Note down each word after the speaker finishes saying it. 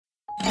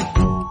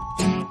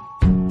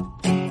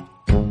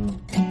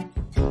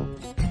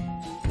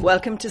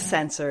Welcome to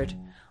Censored.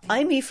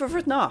 I'm Eva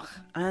Vertnach,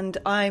 and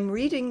I'm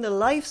reading the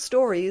life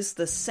stories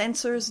the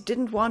censors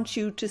didn't want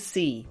you to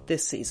see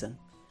this season.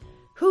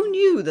 Who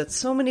knew that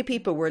so many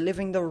people were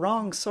living the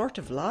wrong sort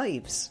of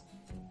lives?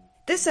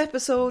 This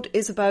episode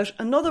is about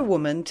another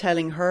woman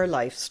telling her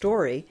life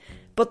story,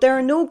 but there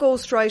are no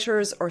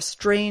ghostwriters or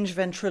strange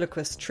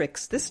ventriloquist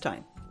tricks this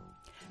time.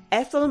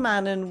 Ethel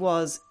Mannin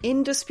was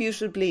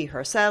indisputably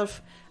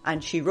herself,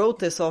 and she wrote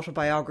this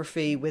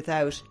autobiography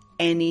without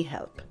any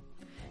help.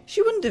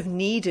 She wouldn't have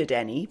needed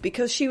any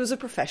because she was a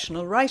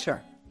professional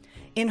writer.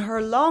 In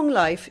her long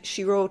life,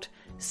 she wrote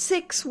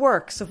 6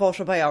 works of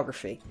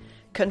autobiography.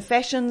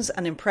 Confessions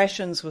and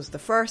Impressions was the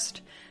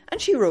first,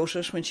 and she wrote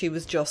it when she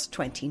was just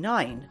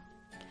 29.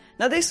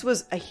 Now, this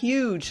was a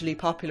hugely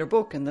popular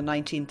book in the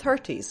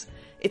 1930s.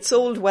 It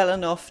sold well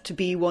enough to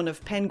be one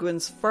of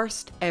Penguin's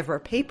first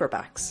ever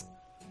paperbacks.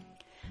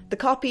 The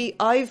copy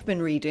I've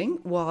been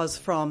reading was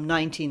from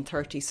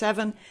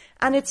 1937,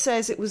 and it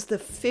says it was the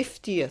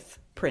 50th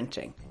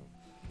printing.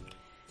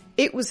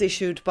 It was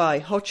issued by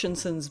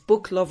Hutchinson's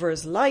Book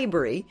Lovers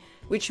Library,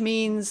 which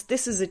means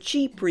this is a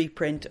cheap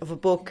reprint of a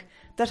book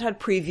that had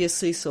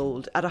previously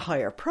sold at a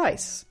higher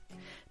price.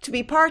 To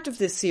be part of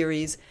this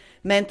series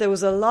meant there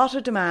was a lot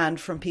of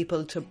demand from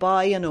people to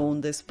buy and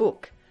own this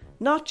book,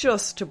 not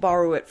just to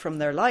borrow it from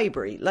their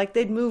library, like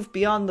they'd moved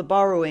beyond the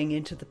borrowing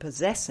into the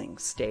possessing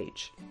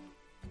stage.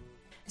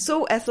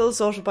 So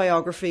Ethel's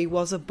autobiography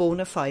was a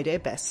bona fide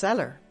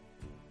bestseller.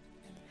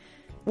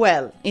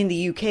 Well, in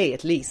the UK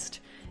at least.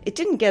 It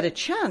didn't get a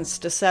chance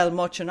to sell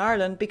much in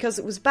Ireland because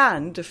it was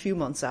banned a few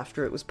months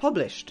after it was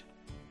published.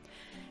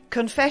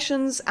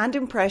 Confessions and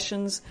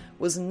Impressions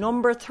was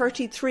number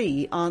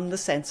 33 on the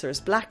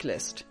censor's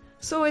blacklist,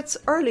 so it's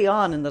early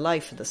on in the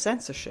life of the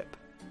censorship.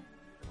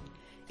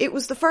 It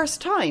was the first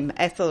time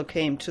Ethel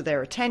came to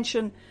their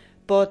attention,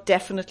 but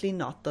definitely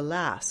not the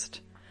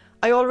last.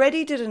 I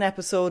already did an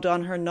episode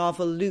on her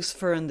novel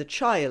Lucifer and the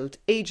Child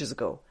ages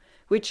ago,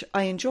 which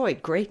I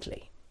enjoyed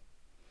greatly.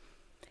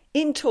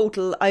 In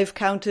total, I've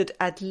counted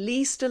at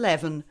least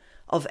 11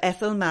 of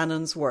Ethel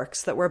Mannin's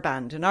works that were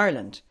banned in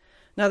Ireland.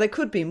 Now, there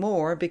could be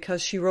more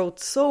because she wrote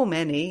so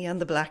many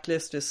and the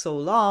blacklist is so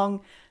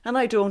long, and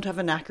I don't have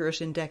an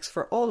accurate index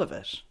for all of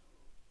it.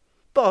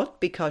 But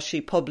because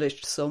she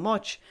published so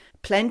much,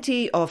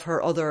 plenty of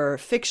her other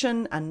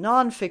fiction and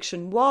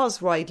non-fiction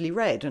was widely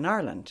read in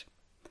Ireland.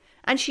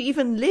 And she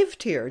even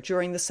lived here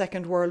during the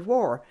Second World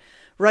War,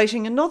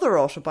 writing another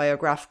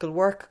autobiographical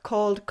work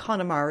called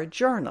Connemara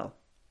Journal.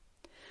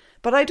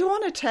 But I don't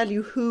want to tell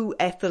you who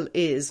Ethel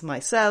is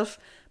myself,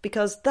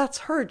 because that's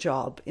her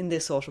job in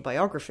this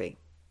autobiography.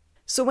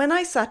 So when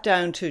I sat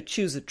down to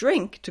choose a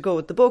drink to go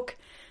with the book,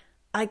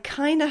 I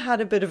kind of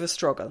had a bit of a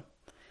struggle.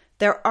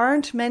 There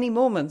aren't many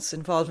moments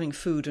involving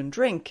food and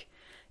drink.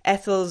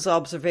 Ethel's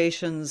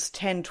observations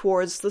tend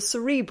towards the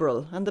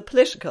cerebral and the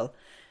political.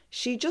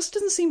 She just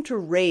doesn't seem to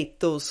rate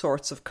those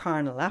sorts of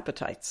carnal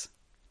appetites.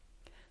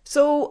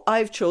 So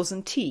I've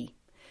chosen tea,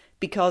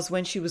 because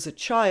when she was a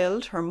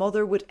child, her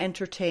mother would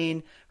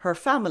entertain her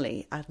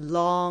family at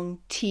long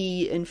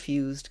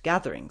tea-infused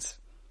gatherings.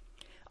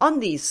 On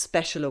these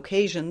special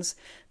occasions,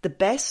 the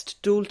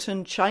best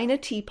Doulton china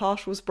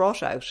teapot was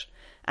brought out,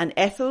 and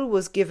Ethel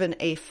was given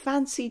a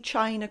fancy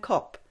china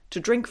cup to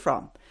drink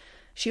from.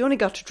 She only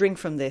got to drink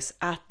from this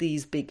at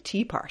these big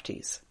tea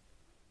parties.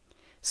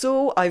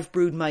 So I've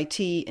brewed my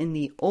tea in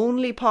the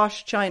only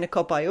posh china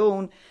cup I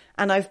own,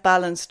 and I've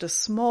balanced a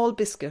small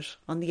biscuit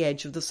on the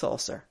edge of the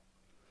saucer.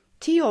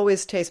 Tea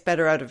always tastes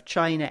better out of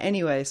china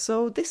anyway,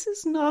 so this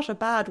is not a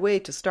bad way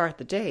to start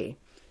the day.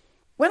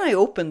 When I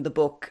opened the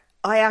book,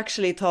 I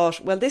actually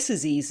thought, well, this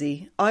is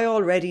easy. I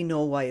already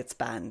know why it's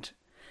banned.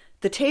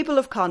 The table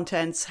of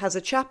contents has a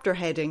chapter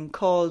heading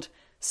called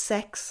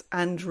Sex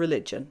and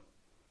Religion.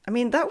 I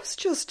mean, that was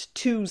just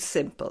too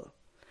simple.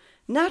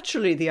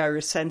 Naturally, the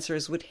Irish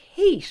censors would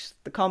hate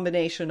the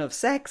combination of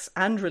sex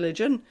and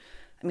religion.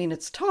 I mean,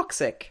 it's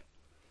toxic.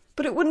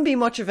 But it wouldn't be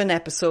much of an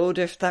episode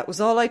if that was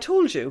all I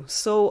told you,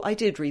 so I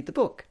did read the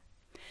book.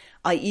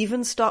 I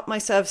even stopped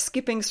myself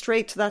skipping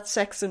straight to that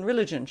sex and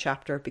religion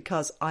chapter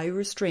because I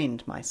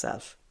restrained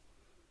myself.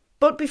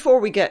 But before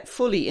we get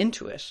fully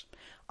into it,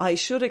 I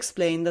should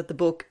explain that the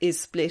book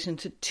is split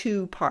into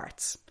 2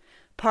 parts.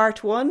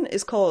 Part 1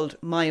 is called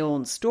My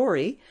Own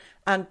Story,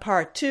 and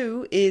Part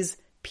 2 is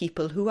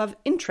People Who Have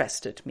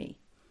Interested Me.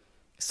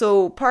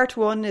 So Part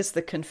 1 is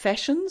the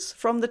confessions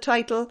from the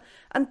title,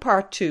 and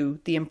Part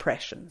 2 the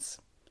impressions.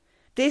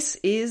 This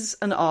is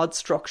an odd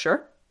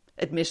structure,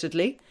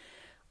 admittedly,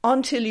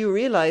 until you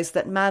realise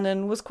that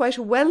Mannin was quite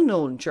a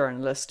well-known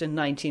journalist in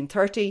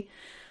 1930,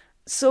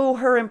 so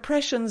her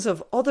impressions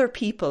of other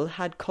people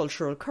had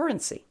cultural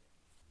currency.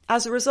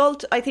 As a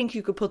result, I think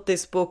you could put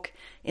this book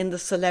in the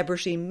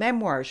celebrity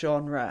memoir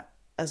genre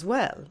as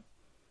well.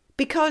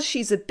 Because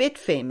she's a bit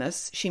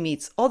famous, she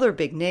meets other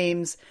big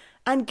names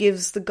and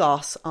gives the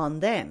goss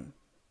on them.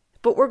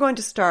 But we're going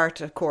to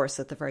start, of course,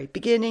 at the very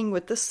beginning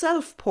with the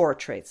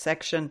self-portrait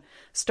section,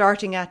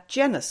 starting at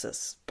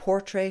Genesis,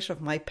 Portrait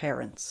of My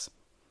Parents.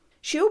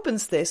 She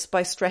opens this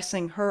by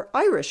stressing her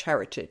Irish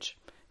heritage,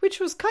 which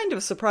was kind of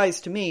a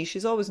surprise to me.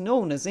 She's always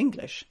known as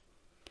English.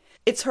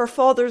 It's her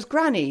father's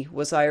granny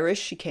was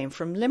Irish. She came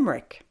from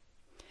Limerick.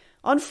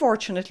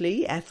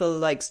 Unfortunately, Ethel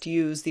likes to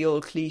use the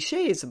old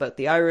clichés about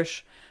the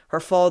Irish. Her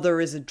father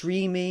is a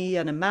dreamy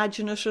and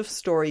imaginative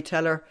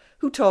storyteller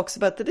who talks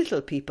about the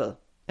little people,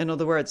 in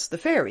other words, the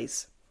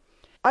fairies.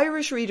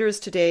 Irish readers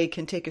today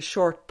can take a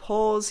short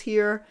pause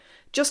here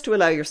just to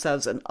allow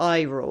yourselves an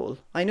eye roll.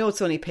 I know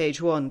it's only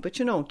page 1, but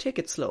take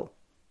it slow.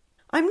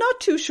 I'm not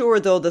too sure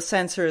though the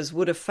censors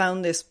would have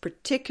found this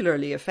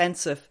particularly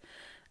offensive,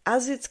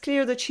 as it's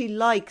clear that she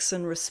likes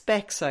and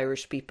respects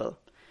Irish people.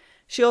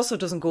 She also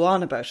doesn't go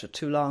on about it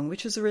too long,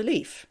 which is a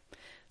relief.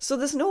 So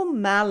there's no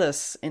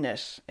malice in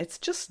it, it's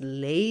just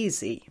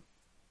lazy.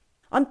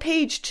 On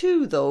page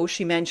 2 though,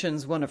 she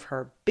mentions one of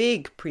her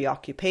big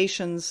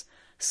preoccupations,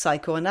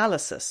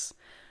 psychoanalysis.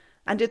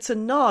 And it's a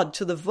nod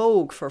to the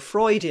vogue for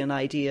Freudian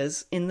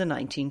ideas in the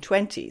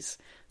 1920s.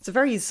 It's a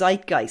very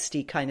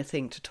zeitgeisty kind of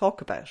thing to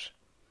talk about.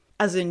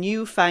 As a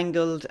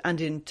newfangled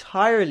and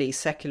entirely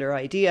secular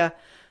idea,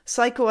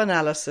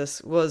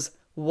 psychoanalysis was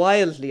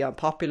wildly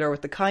unpopular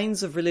with the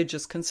kinds of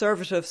religious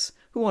conservatives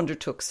who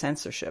undertook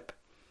censorship.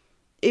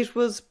 It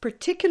was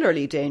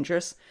particularly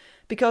dangerous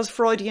because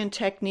Freudian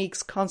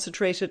techniques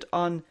concentrated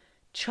on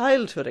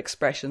childhood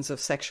expressions of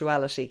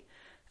sexuality,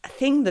 a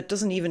thing that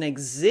doesn't even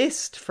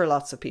exist for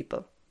lots of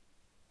people.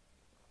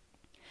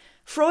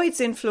 Freud's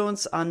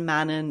influence on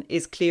Mannin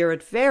is clear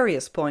at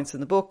various points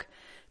in the book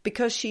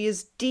because she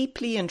is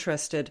deeply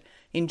interested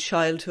in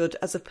childhood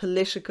as a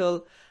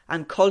political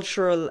and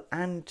cultural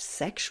and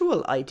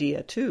sexual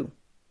idea too.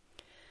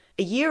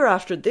 A year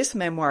after this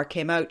memoir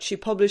came out, she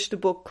published a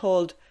book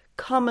called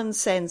Common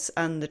Sense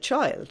and the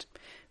Child,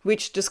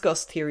 which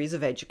discussed theories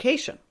of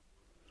education.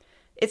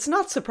 It's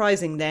not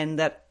surprising then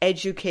that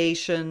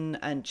education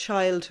and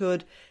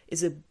childhood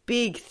is a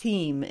big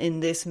theme in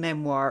this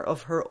memoir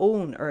of her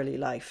own early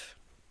life.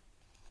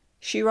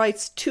 She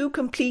writes 2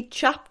 complete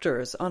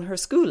chapters on her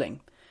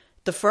schooling.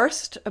 The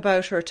first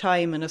about her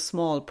time in a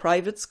small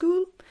private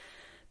school,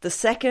 the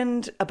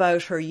second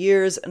about her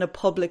years in a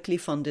publicly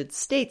funded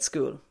state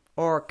school,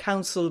 or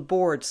council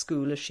board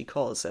school as she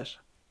calls it.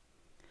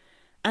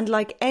 And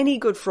like any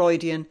good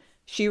Freudian,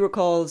 she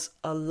recalls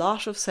a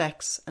lot of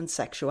sex and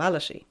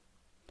sexuality.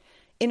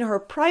 In her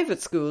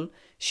private school,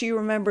 she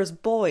remembers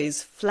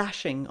boys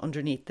flashing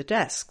underneath the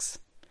desks.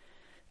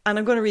 And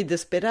I'm going to read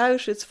this bit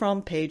out. It's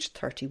from page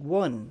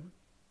 31.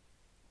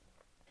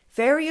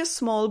 Various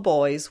small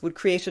boys would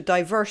create a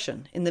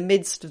diversion in the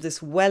midst of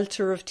this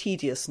welter of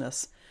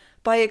tediousness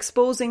by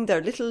exposing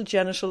their little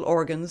genital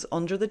organs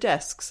under the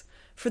desks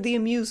for the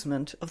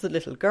amusement of the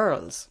little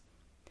girls.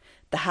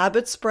 The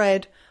habit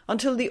spread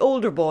until the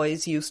older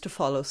boys used to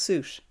follow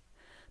suit.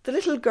 The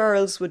little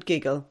girls would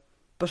giggle,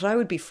 but I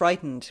would be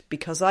frightened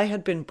because I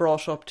had been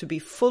brought up to be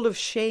full of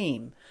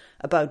shame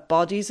about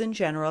bodies in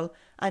general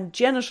and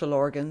genital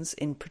organs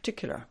in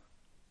particular.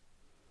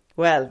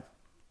 Well,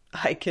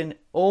 I can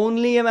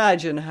only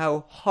imagine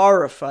how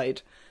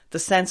horrified the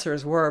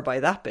censors were by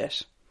that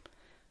bit.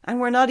 And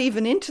we're not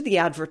even into the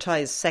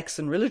advertised sex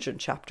and religion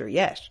chapter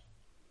yet.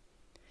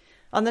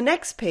 On the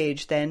next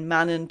page then,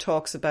 Mannin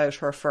talks about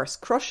her first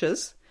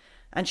crushes,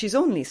 and she's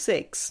only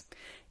 6,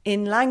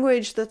 in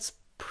language that's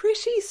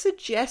pretty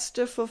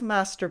suggestive of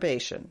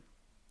masturbation.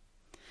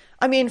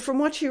 I mean, from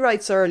what she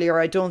writes earlier,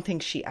 I don't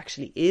think she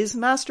actually is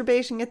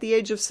masturbating at the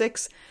age of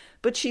 6,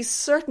 but she's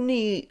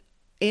certainly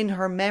in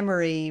her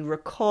memory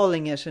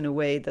recalling it in a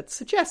way that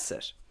suggests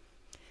it.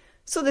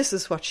 So this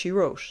is what she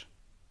wrote.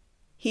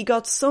 He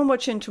got so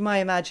much into my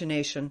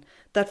imagination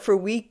that for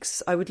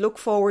weeks I would look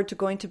forward to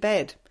going to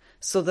bed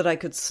so that I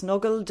could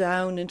snuggle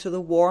down into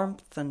the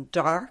warmth and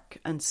dark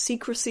and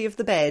secrecy of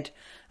the bed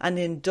and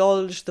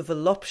indulge the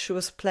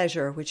voluptuous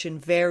pleasure which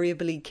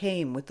invariably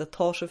came with the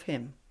thought of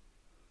him.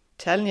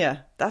 Telling you,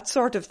 that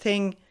sort of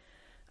thing,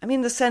 I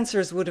mean, the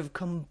censors would have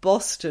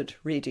combusted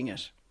reading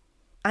it.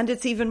 And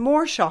it's even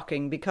more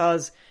shocking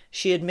because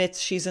she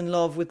admits she's in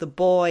love with a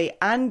boy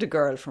and a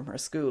girl from her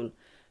school,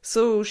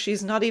 so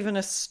she's not even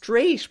a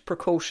straight,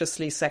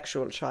 precociously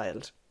sexual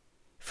child.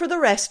 For the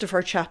rest of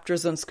her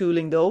chapters on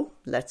schooling though,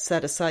 let's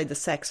set aside the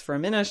sex for a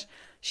minute,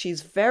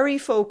 she's very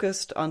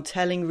focused on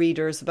telling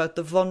readers about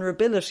the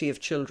vulnerability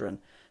of children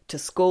to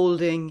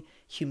scolding,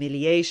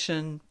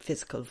 humiliation,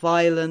 physical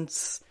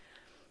violence.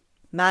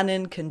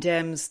 Mannin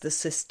condemns the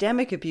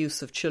systemic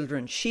abuse of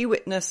children she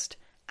witnessed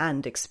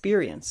and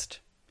experienced.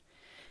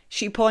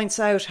 She points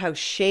out how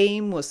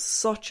shame was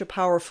such a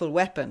powerful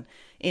weapon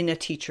in a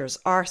teacher's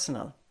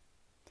arsenal.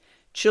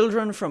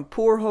 Children from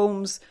poor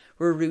homes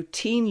were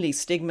routinely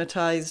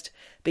stigmatised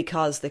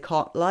because they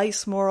caught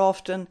lice more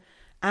often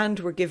and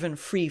were given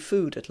free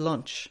food at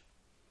lunch.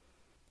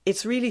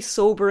 It's really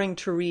sobering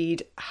to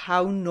read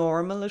how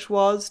normal it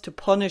was to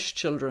punish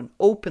children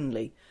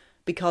openly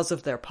because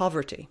of their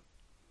poverty.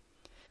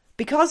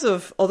 Because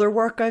of other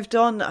work I've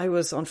done, I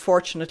was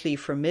unfortunately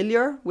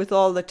familiar with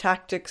all the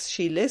tactics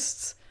she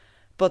lists,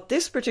 but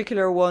this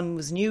particular one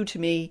was new to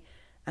me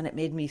and it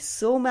made me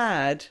so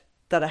mad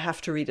that I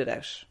have to read it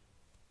out.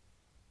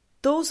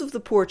 Those of the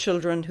poor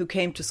children who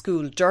came to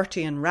school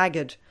dirty and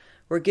ragged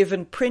were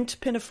given print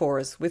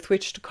pinafores with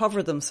which to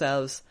cover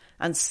themselves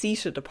and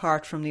seated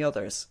apart from the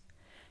others.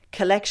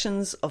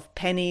 Collections of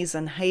pennies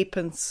and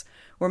halfpence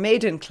were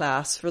made in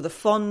class for the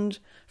fund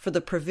for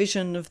the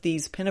provision of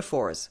these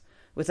pinafores,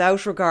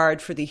 without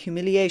regard for the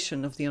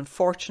humiliation of the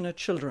unfortunate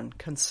children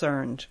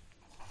concerned.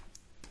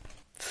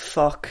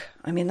 Fuck.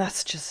 I mean,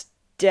 that's just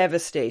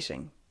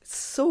devastating. It's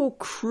so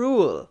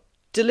cruel.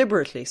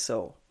 Deliberately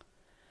so.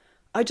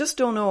 I just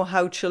don't know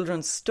how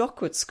children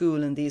stuck with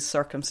school in these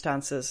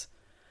circumstances.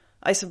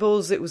 I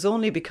suppose it was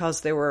only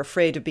because they were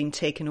afraid of being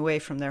taken away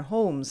from their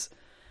homes,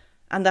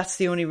 and that's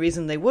the only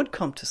reason they would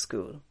come to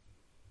school.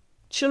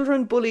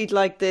 Children bullied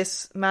like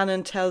this,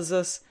 Mannin tells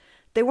us,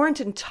 they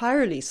weren't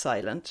entirely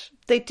silent.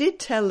 They did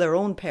tell their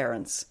own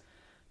parents,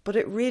 but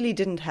it really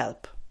didn't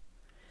help.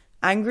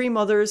 Angry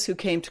mothers who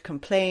came to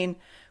complain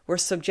were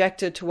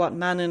subjected to what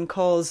Mannin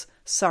calls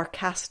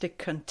sarcastic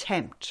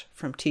contempt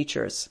from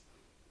teachers.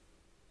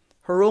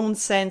 Her own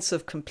sense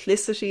of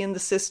complicity in the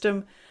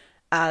system,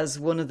 as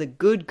one of the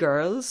good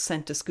girls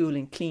sent to school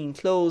in clean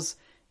clothes,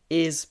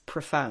 is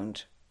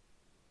profound.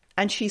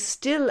 And she's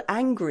still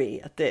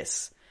angry at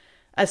this,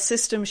 a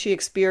system she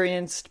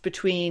experienced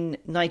between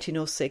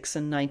 1906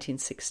 and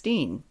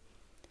 1916.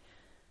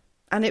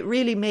 And it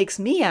really makes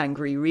me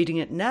angry reading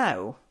it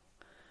now.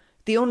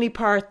 The only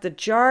part that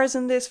jars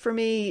in this for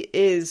me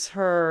is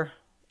her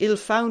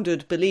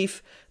ill-founded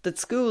belief that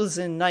schools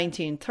in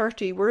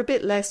 1930 were a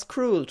bit less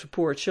cruel to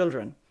poor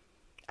children.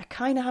 I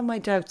kind of have my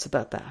doubts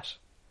about that.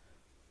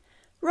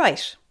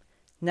 Right,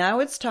 now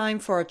it's time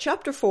for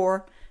Chapter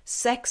 4,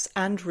 Sex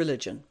and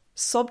Religion,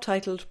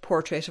 subtitled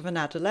Portrait of an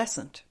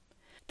Adolescent.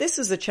 This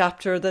is a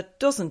chapter that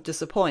doesn't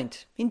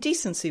disappoint,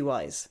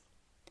 indecency-wise.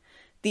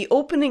 The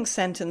opening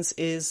sentence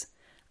is,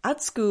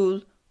 at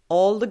school,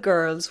 all the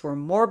girls were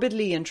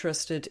morbidly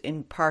interested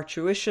in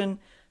parturition,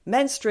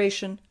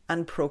 menstruation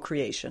and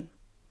procreation.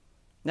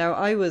 Now,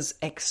 I was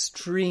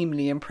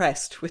extremely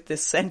impressed with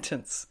this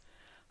sentence.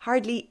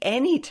 Hardly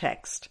any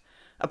text,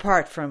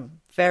 apart from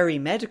very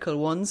medical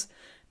ones,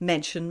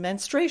 mention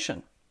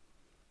menstruation.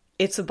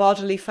 It's a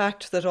bodily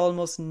fact that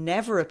almost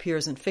never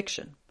appears in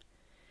fiction.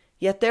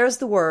 Yet there's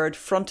the word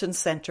front and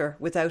centre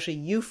without a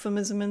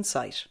euphemism in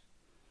sight.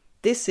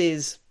 This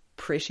is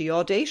pretty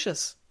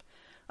audacious.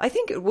 I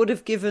think it would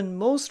have given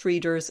most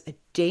readers a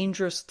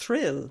dangerous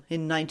thrill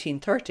in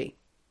 1930.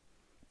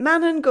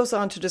 Mannin goes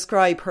on to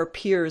describe her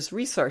peers'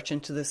 research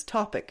into this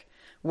topic,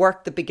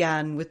 work that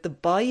began with the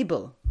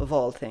Bible of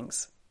all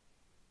things.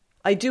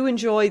 I do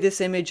enjoy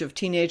this image of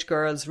teenage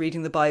girls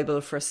reading the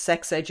Bible for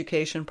sex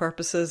education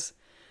purposes.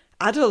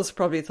 Adults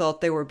probably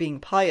thought they were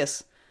being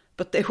pious,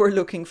 but they were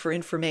looking for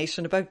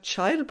information about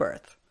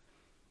childbirth.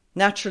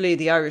 Naturally,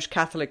 the Irish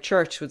Catholic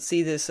Church would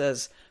see this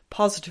as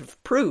positive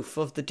proof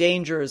of the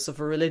dangers of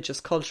a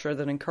religious culture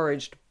that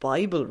encouraged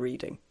Bible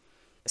reading.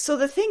 So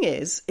the thing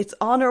is, it's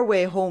on her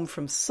way home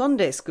from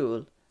Sunday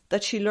school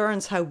that she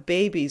learns how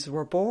babies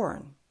were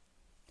born.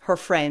 Her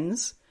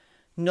friends,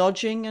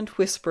 nudging and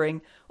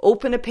whispering,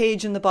 open a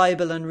page in the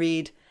Bible and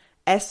read,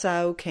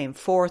 Esau came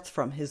forth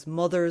from his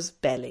mother's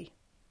belly.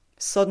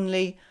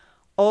 Suddenly,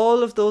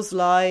 all of those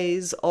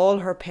lies, all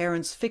her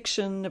parents'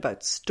 fiction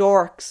about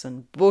storks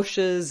and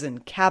bushes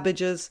and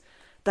cabbages,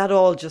 that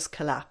all just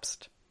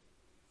collapsed.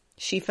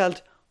 She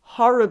felt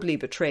horribly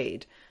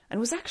betrayed and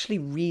was actually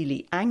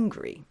really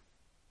angry.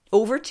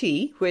 Over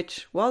tea,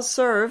 which was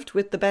served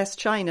with the best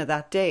china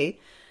that day,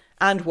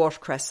 and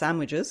watercress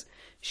sandwiches,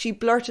 she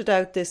blurted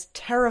out this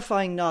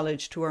terrifying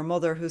knowledge to her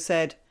mother, who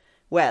said,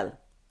 "Well,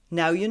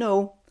 now you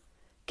know.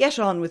 Get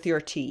on with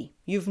your tea.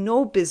 You've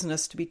no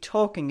business to be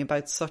talking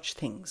about such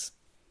things."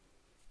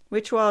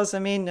 Which was,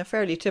 a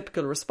fairly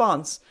typical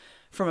response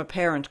from a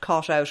parent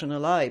caught out in a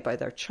lie by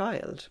their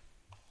child.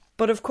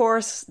 But of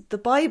course, the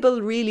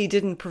Bible really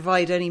didn't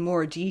provide any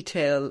more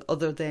detail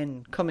other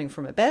than coming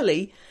from a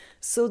belly,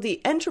 so the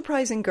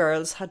enterprising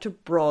girls had to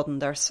broaden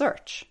their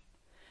search.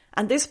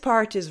 And this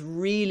part is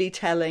really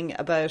telling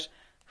about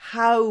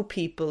how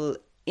people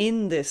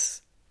in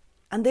this,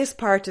 and this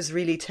part is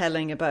really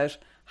telling about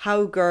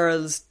how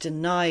girls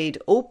denied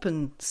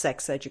open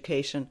sex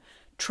education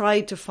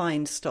tried to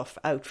find stuff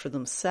out for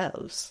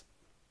themselves.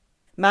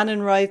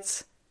 Mannin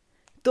writes,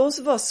 "Those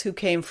of us who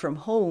came from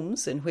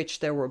homes in which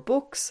there were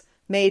books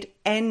made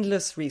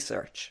endless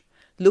research,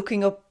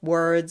 looking up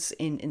words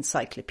in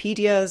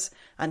encyclopedias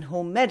and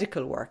home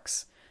medical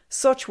works,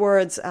 such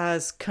words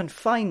as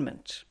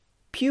confinement,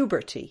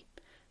 puberty,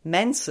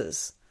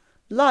 menses,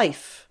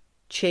 life,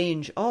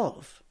 change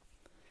of.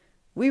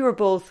 We were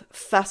both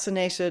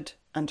fascinated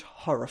and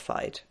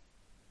horrified."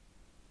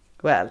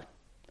 Well,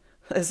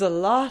 there's a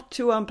lot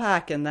to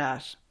unpack in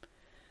that.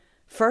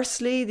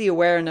 Firstly, the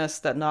awareness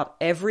that not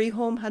every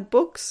home had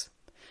books,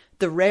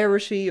 the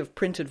rarity of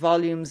printed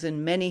volumes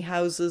in many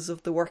houses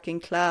of the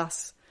working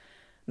class.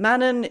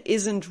 Mannin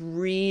isn't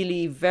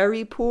really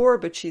very poor,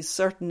 but she's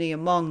certainly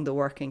among the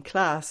working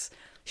class.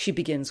 She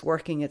begins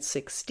working at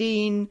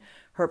 16.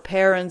 Her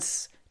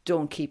parents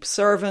don't keep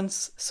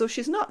servants, so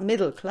she's not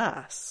middle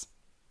class.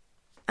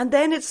 And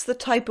then it's the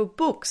type of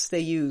books they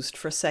used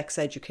for sex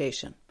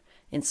education: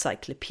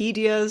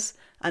 encyclopedias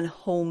and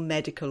home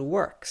medical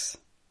works.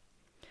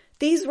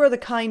 These were the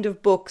kind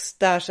of books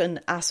that an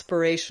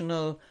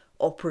aspirational,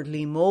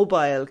 upwardly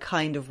mobile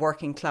kind of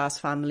working class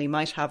family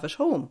might have at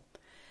home.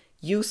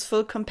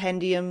 Useful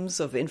compendiums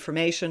of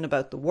information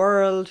about the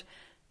world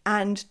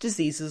and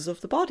diseases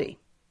of the body.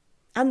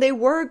 And they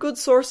were good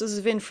sources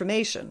of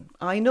information.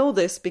 I know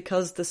this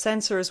because the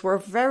censors were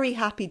very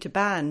happy to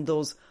ban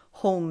those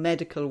home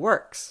medical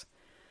works.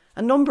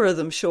 A number of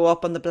them show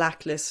up on the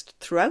blacklist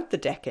throughout the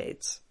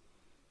decades.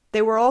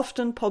 They were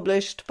often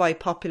published by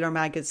popular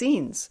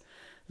magazines,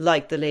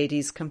 like the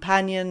Ladies'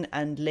 Companion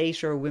and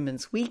later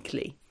Women's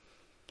Weekly.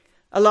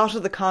 A lot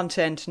of the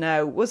content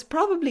now was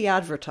probably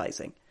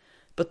advertising,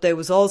 but there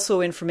was also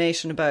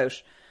information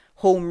about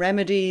home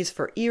remedies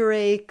for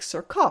earaches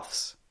or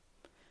coughs.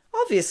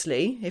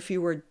 Obviously, if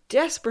you were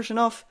desperate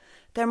enough,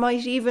 there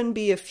might even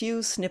be a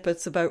few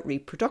snippets about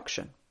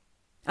reproduction.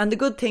 And the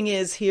good thing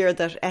is here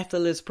that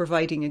Ethel is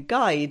providing a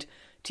guide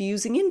to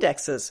using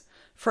indexes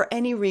for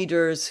any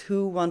readers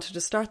who wanted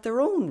to start their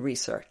own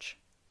research.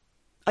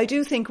 I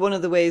do think one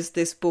of the ways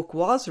this book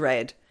was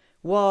read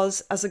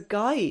was as a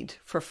guide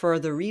for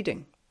further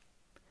reading.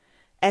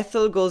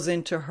 Ethel goes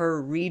into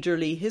her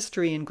readerly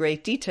history in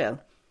great detail,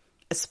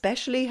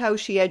 especially how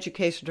she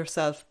educated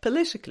herself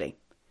politically.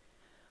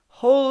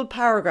 Whole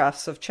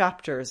paragraphs of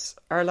chapters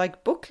are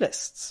like book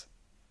lists.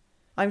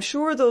 I'm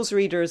sure those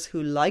readers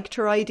who liked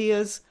her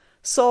ideas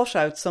sought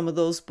out some of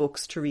those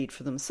books to read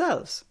for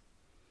themselves.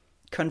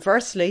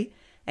 Conversely,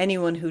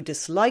 anyone who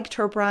disliked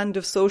her brand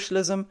of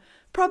socialism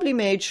probably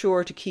made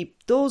sure to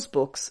keep those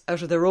books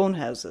out of their own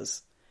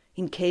houses,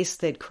 in case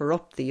they'd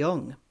corrupt the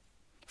young.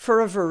 For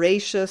a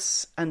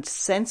voracious and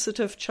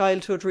sensitive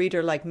childhood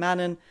reader like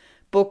Mannin,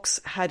 books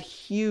had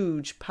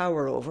huge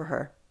power over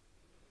her.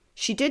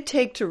 She did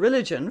take to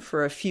religion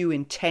for a few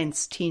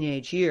intense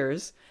teenage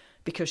years,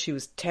 because she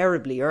was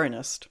terribly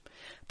earnest,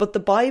 but the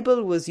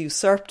Bible was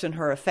usurped in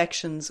her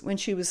affections when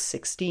she was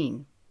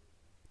 16.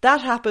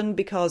 That happened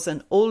because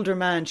an older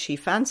man she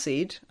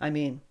fancied,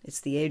 it's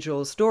the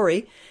age-old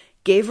story,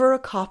 gave her a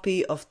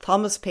copy of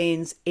Thomas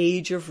Paine's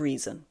Age of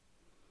Reason.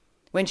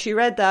 When she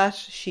read that,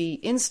 she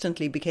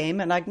instantly became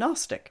an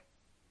agnostic.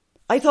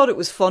 I thought it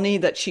was funny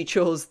that she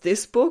chose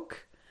this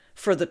book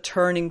for the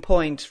turning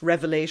point,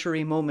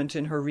 revelatory moment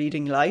in her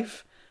reading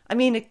life.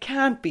 It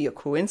can't be a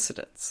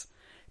coincidence.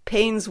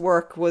 Paine's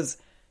work was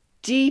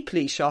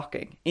deeply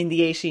shocking in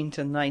the 18th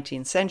and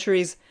 19th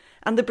centuries,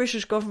 and the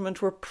British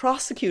government were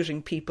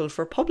prosecuting people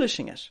for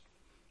publishing it.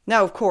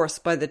 Now, of course,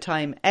 by the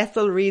time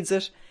Ethel reads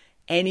it,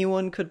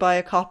 anyone could buy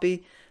a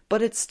copy,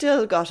 but it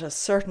still got a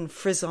certain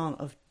frisson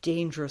of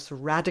dangerous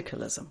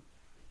radicalism.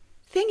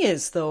 Thing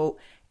is, though,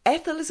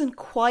 Ethel isn't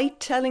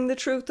quite telling the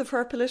truth of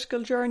her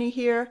political journey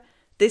here.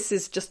 This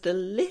is just a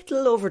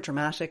little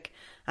overdramatic,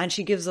 and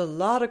she gives a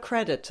lot of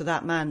credit to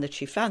that man that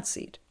she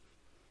fancied.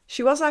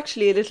 She was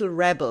actually a little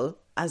rebel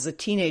as a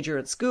teenager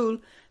at school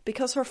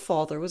because her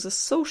father was a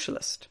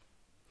socialist.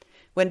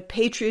 When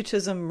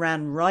patriotism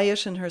ran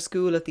riot in her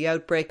school at the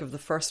outbreak of the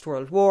First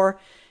World War,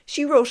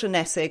 she wrote an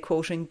essay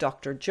quoting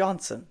Dr.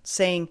 Johnson,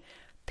 saying,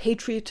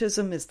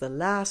 "Patriotism is the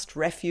last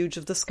refuge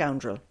of the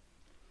scoundrel."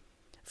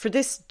 For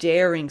this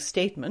daring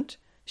statement,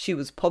 she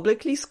was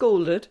publicly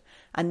scolded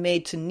and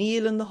made to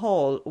kneel in the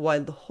hall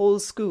while the whole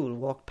school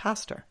walked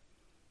past her.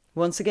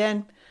 Once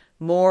again,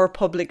 more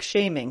public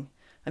shaming.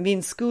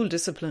 School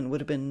discipline would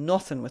have been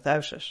nothing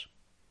without it.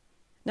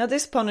 Now,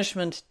 this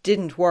punishment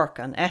didn't work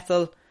on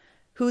Ethel,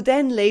 who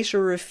then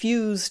later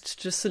refused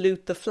to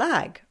salute the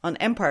flag on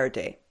Empire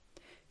Day.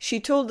 She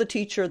told the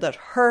teacher that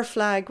her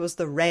flag was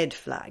the red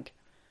flag,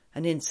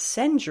 an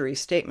incendiary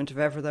statement if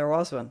ever there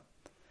was one.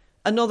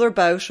 Another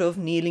bout of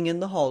kneeling in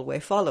the hallway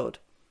followed.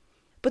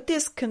 But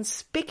this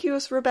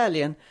conspicuous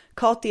rebellion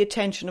caught the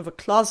attention of a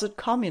closet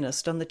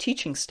communist on the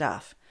teaching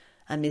staff,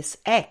 a Miss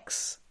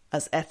X,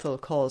 as Ethel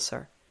calls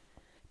her.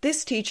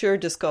 This teacher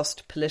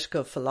discussed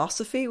political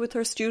philosophy with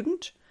her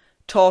student,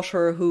 taught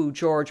her who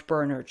George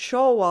Bernard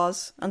Shaw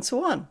was, and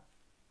so on.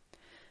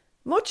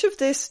 Much of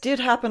this did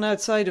happen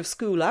outside of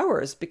school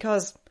hours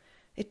because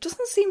it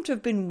doesn't seem to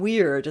have been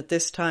weird at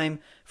this time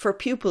for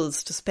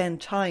pupils to spend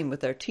time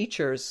with their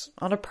teachers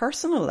on a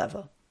personal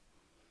level.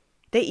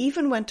 They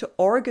even went to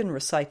organ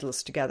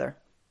recitals together.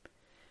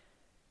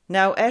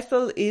 Now,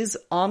 Ethel is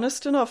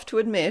honest enough to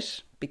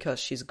admit, because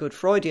she's a good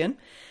Freudian,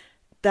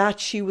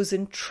 that she was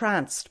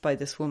entranced by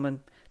this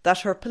woman, that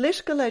her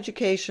political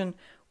education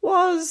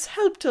was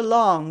helped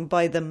along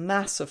by the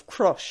massive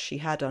crush she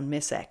had on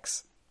Miss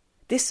X.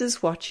 This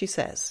is what she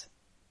says.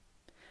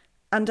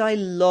 "And I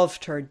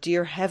loved her,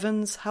 dear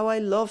heavens, how I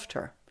loved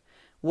her.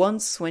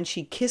 Once when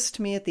she kissed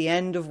me at the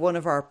end of one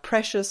of our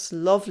precious,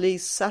 lovely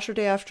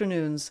Saturday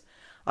afternoons,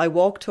 I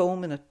walked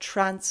home in a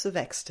trance of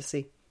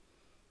ecstasy."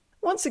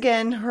 Once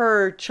again,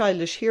 her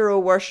childish hero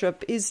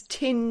worship is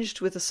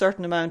tinged with a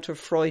certain amount of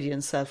Freudian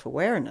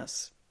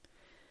self-awareness.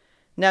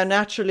 Now,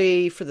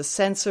 naturally, for the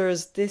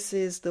censors, this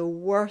is the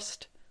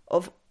worst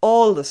of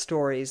all the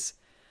stories.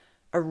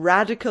 A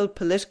radical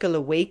political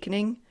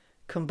awakening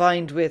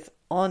combined with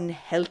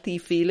unhealthy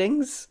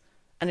feelings,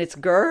 and it's a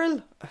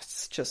girl,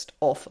 it's just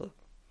awful.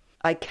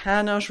 I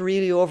cannot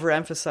really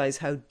overemphasize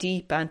how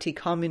deep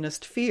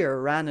anti-communist fear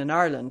ran in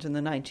Ireland in the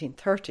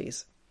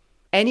 1930s.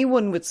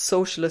 Anyone with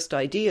socialist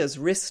ideas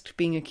risked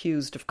being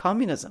accused of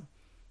communism.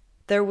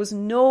 There was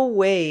no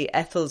way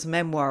Ethel's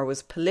memoir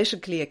was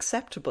politically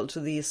acceptable to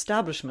the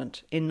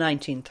establishment in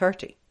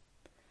 1930.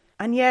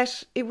 And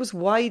yet it was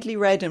widely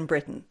read in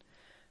Britain,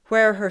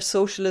 where her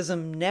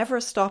socialism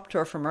never stopped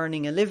her from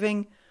earning a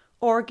living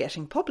or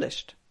getting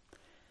published.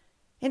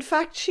 In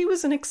fact, she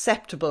was an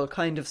acceptable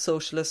kind of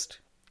socialist,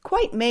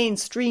 quite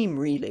mainstream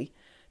really,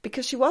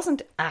 because she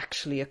wasn't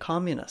actually a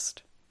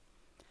communist.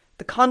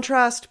 The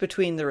contrast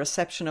between the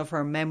reception of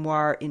her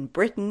memoir in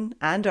Britain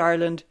and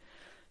Ireland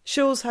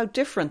shows how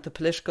different the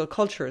political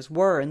cultures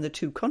were in the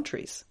two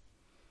countries.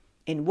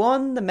 In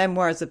one, the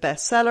memoir is a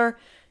bestseller.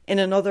 In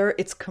another,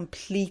 it's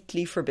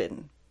completely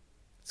forbidden.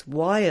 It's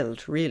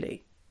wild,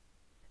 really.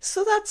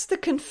 So that's the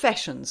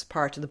confessions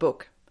part of the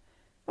book.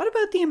 What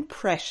about the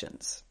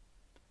impressions?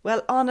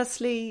 Well,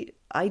 honestly,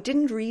 I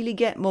didn't really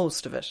get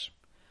most of it.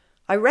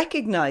 I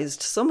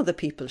recognised some of the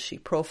people she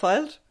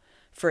profiled.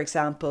 For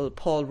example,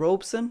 Paul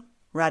Robeson,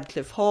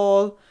 Radcliffe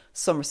Hall,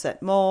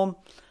 Somerset Maugham.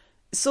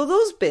 So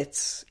those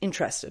bits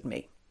interested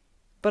me.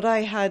 But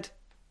I had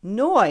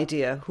no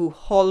idea who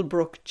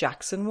Holbrook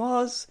Jackson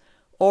was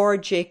or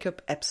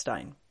Jacob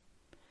Epstein.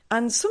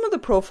 And some of the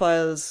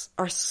profiles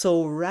are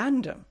so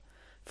random.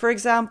 For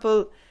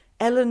example,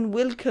 Ellen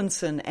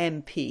Wilkinson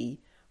MP,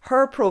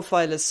 her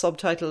profile is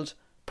subtitled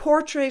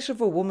Portrait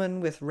of a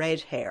Woman with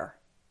Red Hair.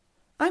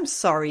 I'm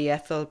sorry,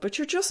 Ethel, but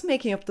you're just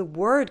making up the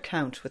word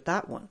count with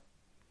that one.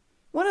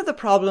 One of the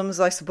problems,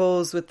 I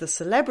suppose, with the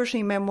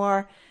celebrity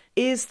memoir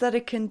is that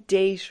it can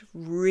date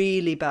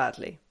really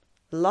badly.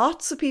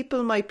 Lots of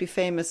people might be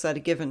famous at a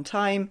given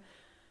time,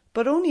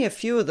 but only a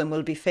few of them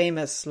will be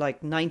famous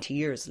like 90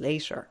 years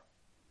later.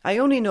 I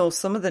only know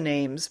some of the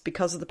names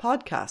because of the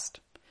podcast.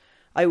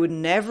 I would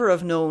never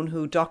have known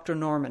who Dr.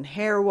 Norman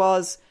Hare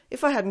was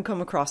if I hadn't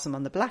come across him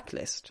on the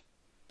blacklist.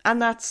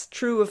 And that's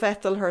true of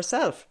Ethel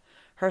herself.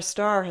 Her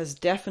star has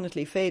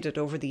definitely faded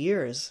over the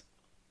years.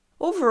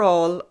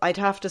 Overall, I'd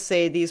have to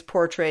say these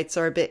portraits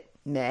are a bit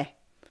meh.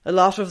 A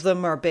lot of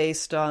them are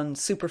based on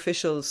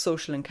superficial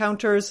social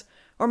encounters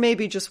or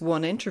maybe just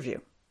one interview.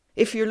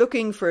 If you're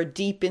looking for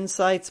deep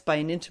insights by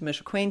an intimate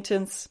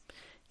acquaintance,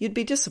 you'd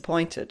be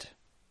disappointed.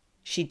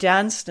 She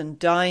danced and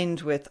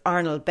dined with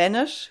Arnold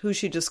Bennett, who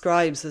she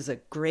describes as a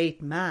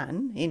great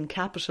man, in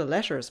capital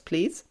letters,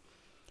 please.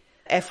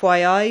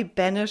 FYI,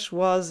 Bennett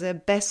was a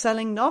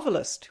best-selling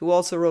novelist who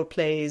also wrote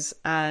plays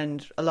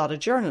and a lot of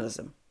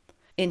journalism.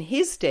 In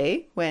his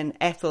day, when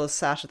Ethel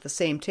sat at the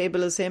same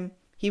table as him,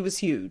 he was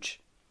huge.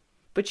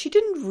 But she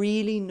didn't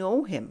really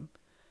know him.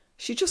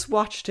 She just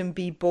watched him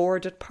be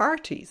bored at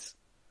parties.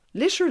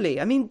 Literally,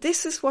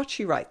 this is what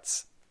she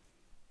writes.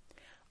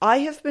 I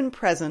have been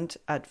present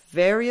at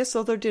various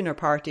other dinner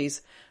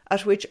parties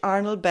at which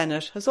Arnold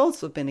Bennett has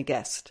also been a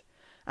guest,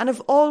 and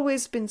have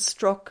always been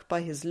struck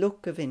by his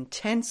look of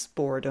intense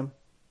boredom.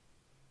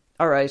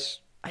 All right,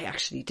 I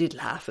actually did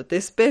laugh at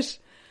this bit.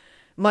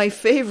 My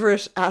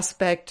favourite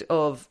aspect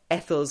of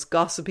Ethel's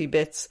gossipy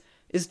bits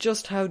is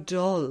just how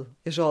dull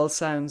it all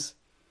sounds.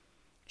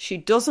 She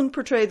doesn't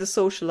portray the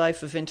social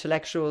life of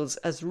intellectuals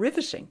as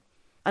riveting,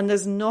 and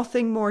there's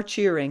nothing more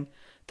cheering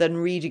than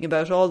reading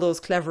about all those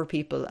clever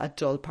people at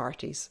dull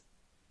parties.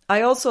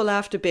 I also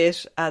laughed a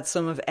bit at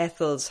some of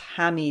Ethel's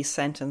hammy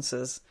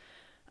sentences.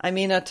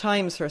 At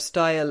times her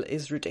style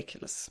is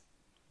ridiculous.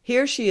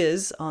 Here she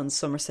is on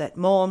Somerset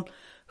Maugham,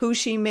 who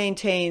she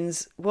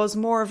maintains was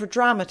more of a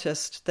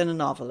dramatist than a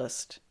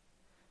novelist.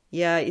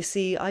 Yeah, you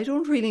see, I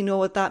don't really know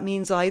what that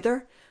means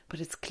either, but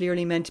it's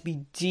clearly meant to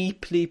be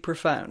deeply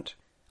profound.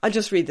 I'll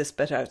just read this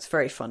bit out, it's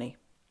very funny.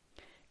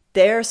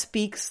 There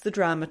speaks the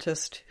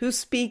dramatist, who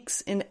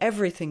speaks in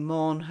everything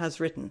Maugham has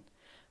written,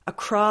 a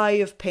cry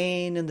of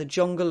pain in the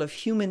jungle of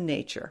human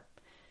nature.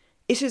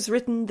 It is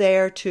written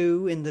there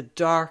too, in the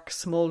dark,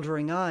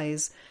 smouldering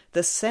eyes,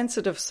 the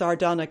sensitive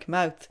sardonic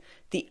mouth,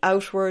 the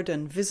outward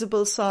and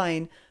visible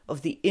sign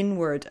of the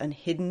inward and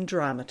hidden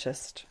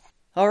dramatist.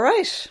 All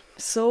right,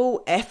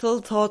 so Ethel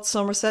thought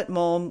Somerset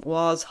Maugham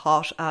was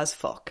hot as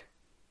fuck.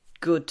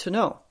 Good to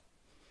know.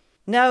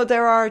 Now,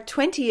 there are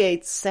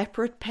 28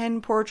 separate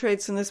pen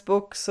portraits in this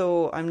book,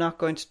 so I'm not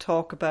going to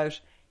talk about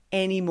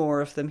any more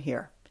of them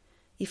here.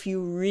 If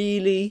you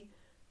really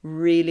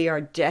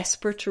are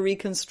desperate to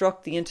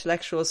reconstruct the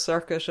intellectual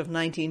circuit of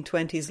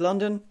 1920s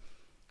London,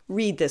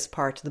 read this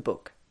part of the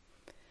book.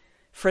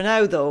 For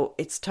now, though,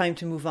 it's time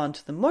to move on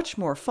to the much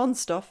more fun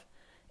stuff.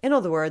 In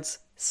other words,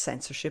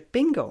 censorship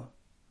bingo.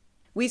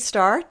 We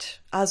start,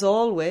 as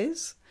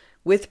always,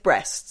 with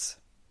breasts.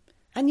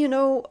 And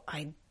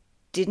I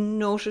didn't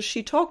notice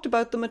she talked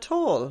about them at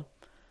all.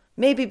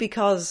 Maybe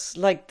because,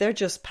 they're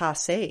just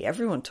passé.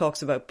 Everyone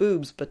talks about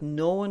boobs, but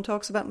no one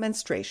talks about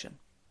menstruation.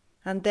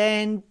 And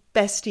then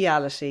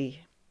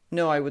bestiality.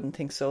 No, I wouldn't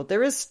think so.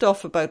 There is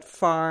stuff about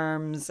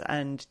farms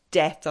and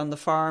death on the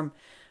farm,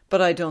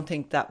 but I don't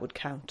think that would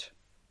count.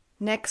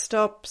 Next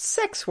up,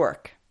 sex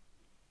work.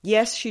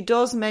 Yes, she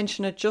does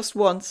mention it just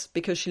once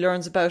because she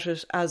learns about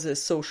it as a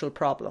social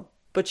problem,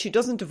 but she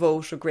doesn't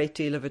devote a great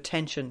deal of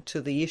attention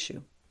to the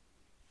issue.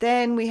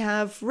 Then we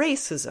have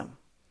racism.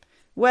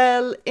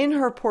 Well, in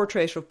her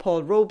portrait of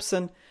Paul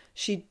Robeson,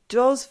 she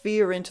does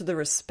veer into the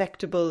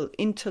respectable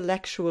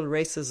intellectual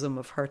racism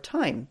of her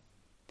time.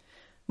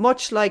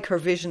 Much like her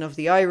vision of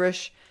the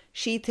Irish,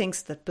 she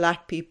thinks that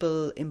black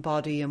people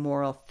embody a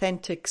more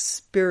authentic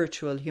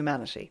spiritual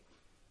humanity.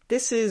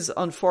 This is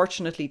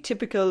unfortunately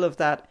typical of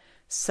that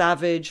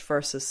savage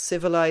versus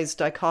civilised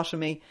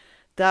dichotomy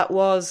that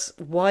was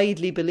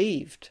widely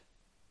believed.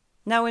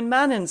 Now, in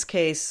Mannin's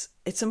case,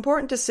 it's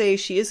important to say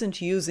she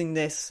isn't using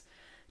this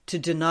to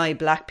deny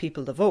black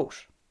people the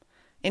vote.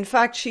 In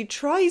fact, she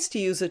tries to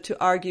use it to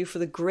argue for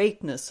the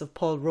greatness of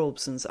Paul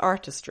Robeson's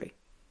artistry.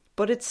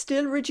 But it's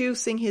still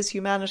reducing his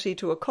humanity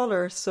to a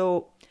colour,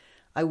 so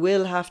I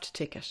will have to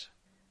tick it.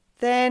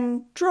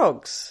 Then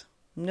drugs.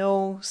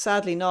 No,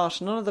 sadly not.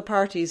 None of the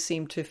parties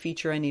seem to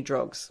feature any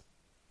drugs.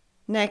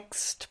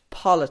 Next,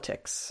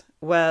 politics.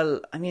 Well,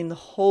 the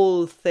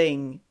whole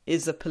thing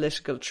is a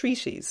political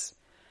treatise.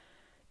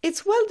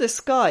 It's well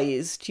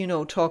disguised,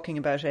 talking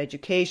about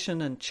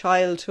education and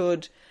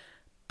childhood,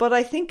 but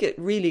I think it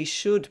really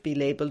should be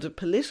labelled a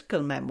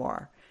political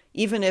memoir,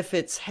 even if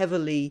it's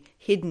heavily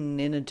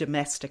hidden in a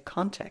domestic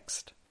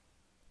context.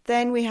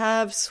 Then we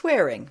have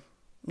swearing.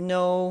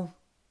 No,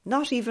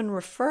 not even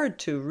referred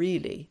to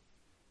really.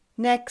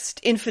 Next,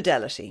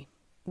 infidelity.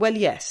 Well,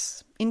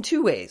 yes, in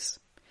two ways.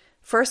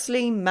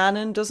 Firstly,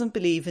 Mannin doesn't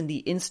believe in the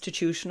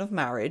institution of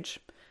marriage,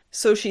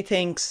 so she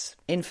thinks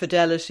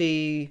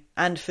infidelity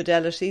and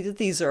fidelity, that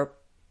these are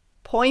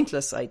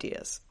pointless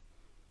ideas.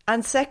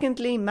 And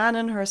secondly,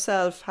 Mannin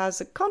herself has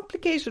a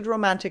complicated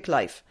romantic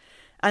life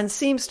and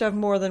seems to have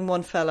more than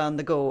one fella on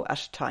the go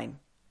at a time.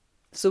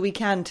 So we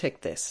can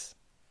tick this.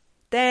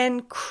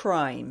 Then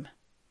crime.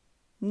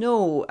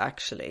 No,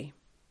 actually.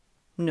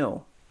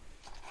 No.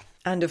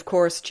 And of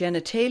course,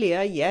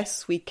 genitalia,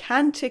 yes, we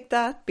can tick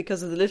that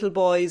because of the little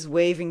boys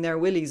waving their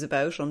willies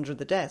about under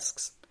the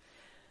desks.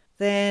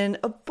 Then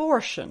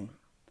abortion.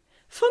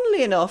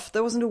 Funnily enough,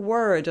 there wasn't a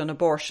word on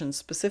abortion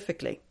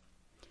specifically.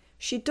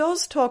 She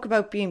does talk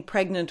about being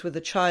pregnant with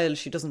a child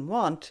she doesn't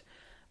want,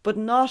 but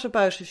not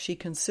about if she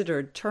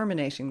considered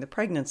terminating the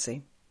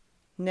pregnancy.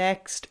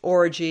 Next,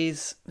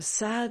 orgies.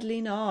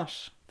 Sadly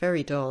not.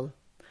 Very dull.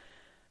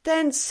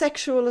 Then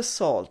sexual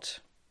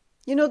assault.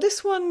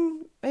 This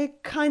one,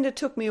 it kind of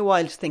took me a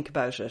while to think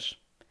about it.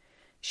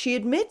 She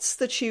admits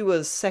that she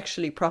was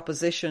sexually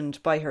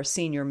propositioned by her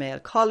senior male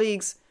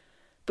colleagues,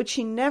 but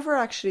she never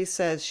actually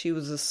says she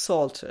was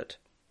assaulted.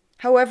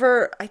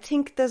 However, I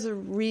think there's a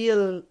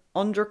real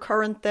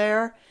undercurrent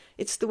there.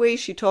 It's the way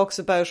she talks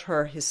about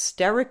her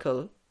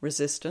hysterical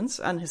resistance,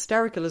 and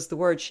hysterical is the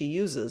word she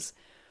uses,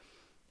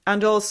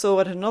 and also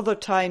at another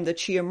time that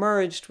she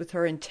emerged with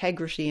her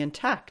integrity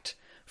intact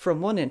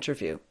from one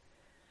interview.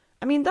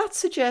 That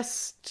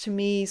suggests to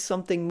me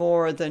something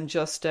more than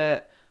just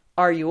a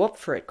 "are you up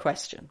for it"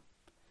 question.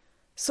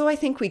 So I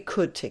think we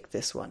could tick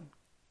this one.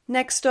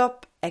 Next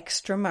up,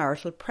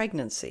 extramarital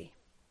pregnancy.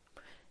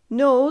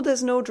 No,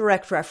 there's no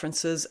direct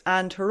references,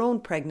 and her own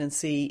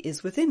pregnancy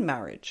is within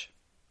marriage.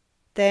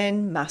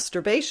 Then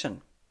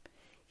masturbation.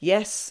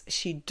 Yes,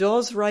 she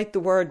does write the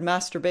word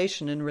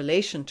masturbation in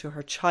relation to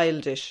her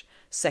childish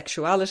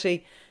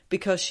sexuality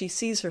because she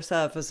sees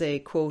herself as a,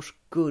 quote,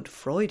 good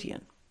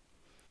Freudian.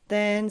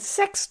 Then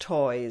sex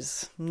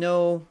toys.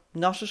 No,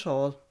 not at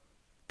all.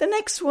 The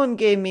next one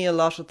gave me a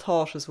lot of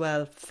thought as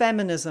well.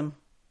 Feminism.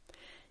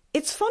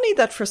 It's funny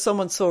that for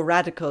someone so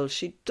radical,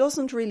 she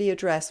doesn't really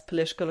address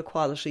political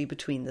equality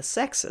between the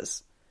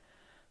sexes.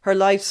 Her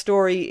life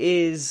story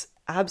is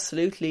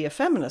absolutely a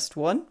feminist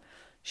one.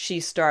 She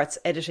starts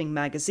editing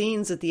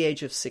magazines at the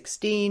age of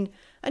 16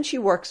 and she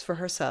works for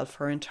herself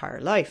her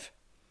entire life.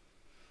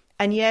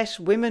 And yet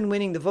women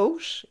winning the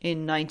vote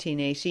in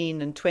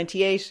 1918 and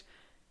 28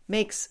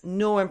 makes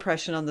no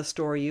impression on the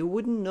story. You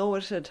wouldn't know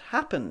it had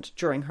happened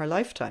during her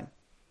lifetime.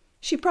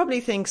 She probably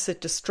thinks it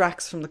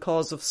distracts from the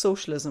cause of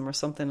socialism or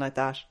something like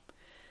that.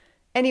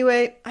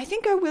 Anyway, I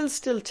think I will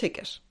still tick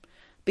it,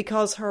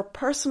 because her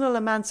personal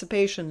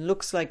emancipation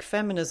looks like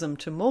feminism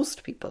to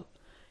most people,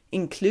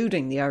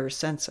 including the Irish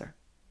censor.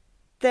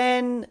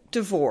 Then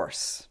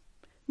divorce.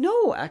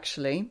 No,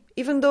 actually,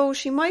 even though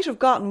she might have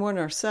gotten one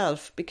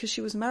herself because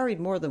she was married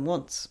more than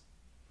once.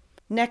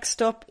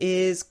 Next up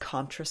is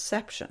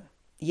contraception.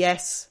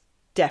 Yes,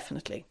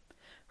 definitely.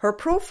 Her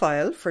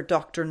profile for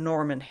Dr.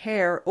 Norman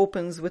Hare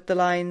opens with the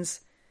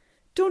lines,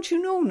 "Don't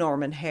you know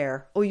Norman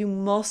Hare? Oh, you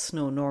must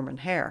know Norman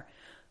Hare.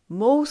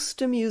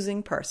 Most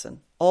amusing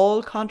person,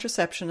 all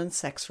contraception and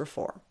sex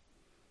reform."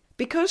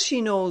 Because she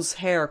knows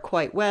Hare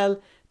quite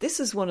well, this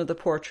is one of the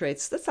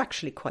portraits that's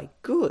actually quite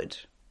good.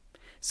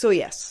 So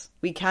yes,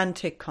 we can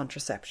tick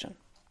contraception.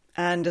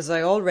 And as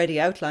I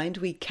already outlined,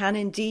 we can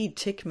indeed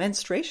tick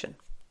menstruation.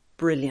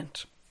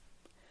 Brilliant.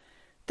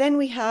 Then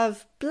we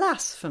have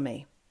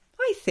blasphemy.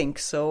 I think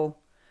so.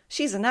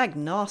 She's an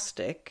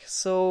agnostic,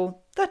 so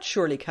that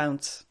surely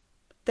counts.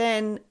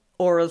 Then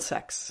oral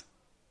sex.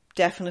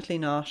 Definitely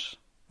not.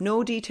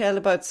 No detail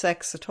about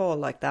sex at all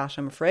like that,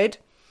 I'm afraid.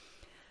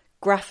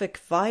 Graphic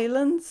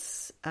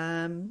violence?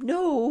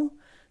 No.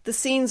 The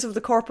scenes of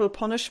the corporal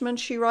punishment,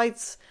 she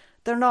writes,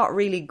 they're not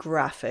really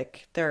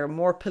graphic. They're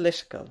more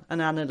political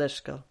and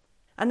analytical.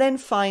 And then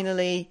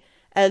finally,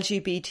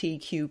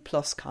 LGBTQ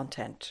plus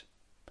content.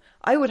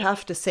 I would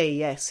have to say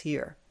yes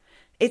here.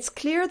 It's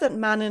clear that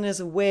Mannin is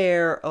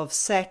aware of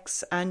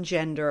sex and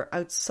gender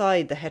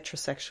outside the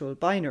heterosexual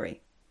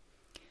binary.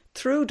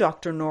 Through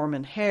Dr.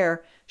 Norman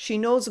Hare, she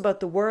knows about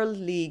the World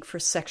League for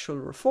Sexual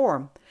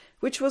Reform,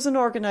 which was an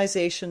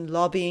organisation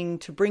lobbying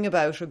to bring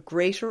about a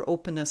greater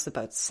openness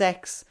about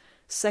sex,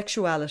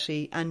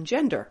 sexuality and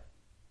gender.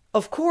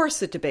 Of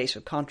course it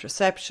debated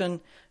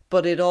contraception,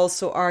 but it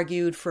also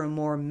argued for a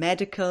more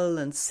medical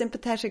and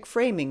sympathetic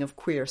framing of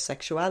queer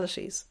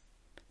sexualities.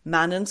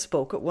 Mannin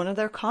spoke at one of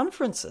their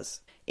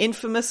conferences.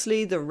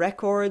 Infamously, the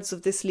records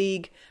of this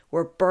league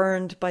were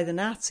burned by the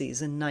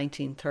Nazis in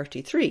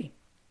 1933.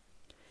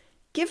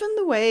 Given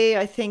the way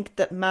I think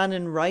that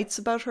Mannin writes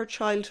about her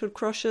childhood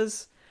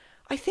crushes,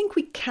 I think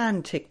we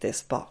can tick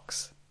this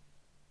box.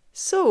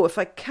 So if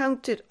I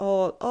count it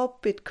all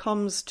up, it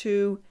comes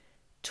to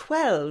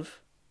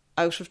 12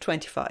 out of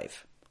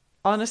 25.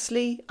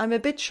 Honestly, I'm a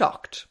bit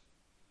shocked,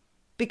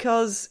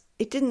 because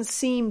it didn't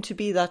seem to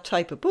be that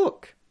type of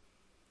book.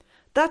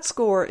 That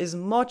score is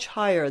much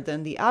higher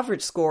than the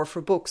average score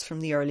for books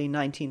from the early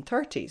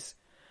 1930s.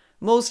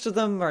 Most of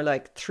them are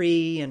like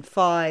 3 and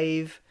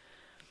 5.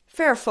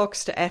 Fair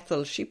fucks to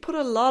Ethel, she put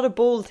a lot of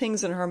bold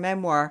things in her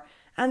memoir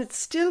and it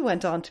still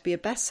went on to be a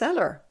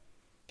bestseller.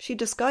 She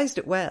disguised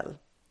it well.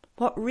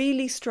 What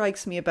really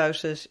strikes me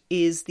about it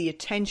is the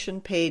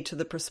attention paid to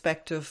the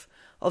perspective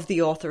of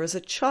the author as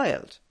a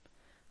child.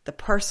 The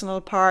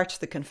personal part,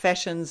 the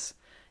confessions,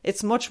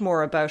 it's much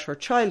more about her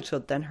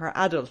childhood than her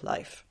adult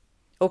life.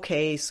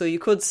 Okay, so you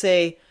could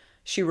say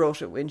she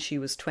wrote it when she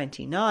was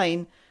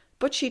 29,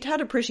 but she'd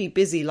had a pretty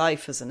busy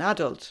life as an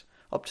adult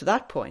up to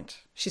that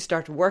point. She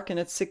started working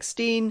at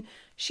 16,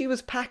 she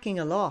was packing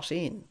a lot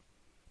in.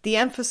 The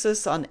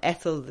emphasis on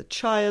Ethel the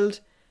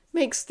child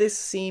makes this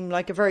seem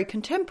like a very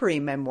contemporary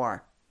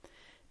memoir.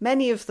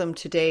 Many of them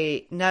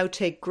today now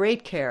take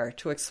great care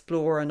to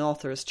explore an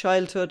author's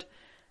childhood,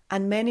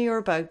 and many are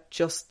about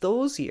just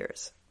those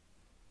years.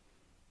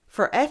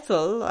 For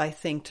Ethel, I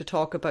think to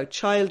talk about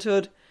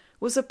childhood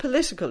was a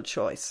political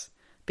choice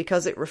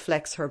because it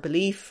reflects her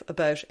belief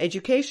about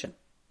education,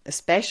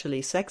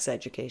 especially sex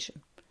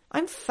education.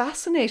 I'm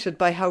fascinated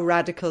by how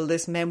radical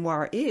this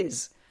memoir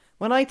is,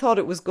 when I thought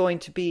it was going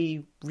to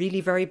be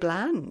really very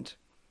bland.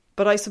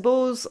 But I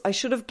suppose I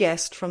should have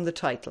guessed from the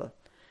title.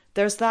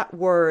 There's that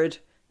word,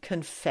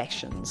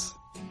 confessions.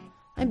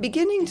 I'm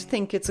beginning to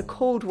think it's a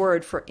code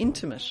word for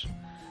intimate,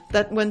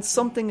 that when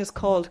something is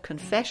called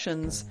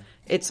confessions,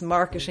 it's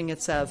marketing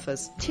itself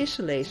as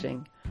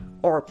titillating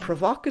or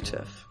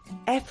provocative.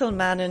 Ethel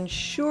Mannin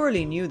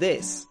surely knew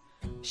this.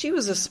 She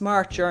was a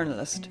smart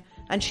journalist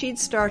and she'd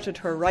started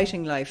her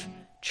writing life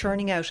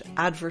churning out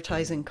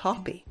advertising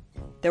copy.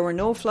 There were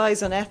no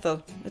flies on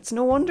Ethel. It's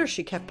no wonder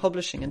she kept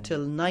publishing until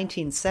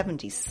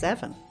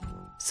 1977.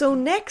 So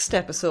next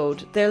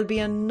episode, there'll be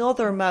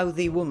another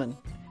mouthy woman,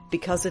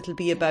 because it'll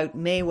be about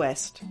Mae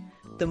West,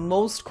 the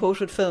most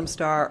quoted film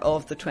star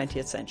of the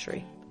 20th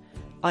century.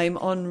 I'm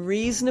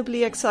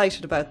unreasonably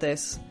excited about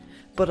this,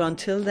 but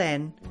until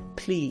then,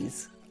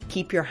 please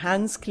keep your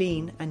hands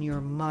clean and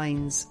your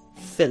minds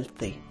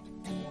filthy.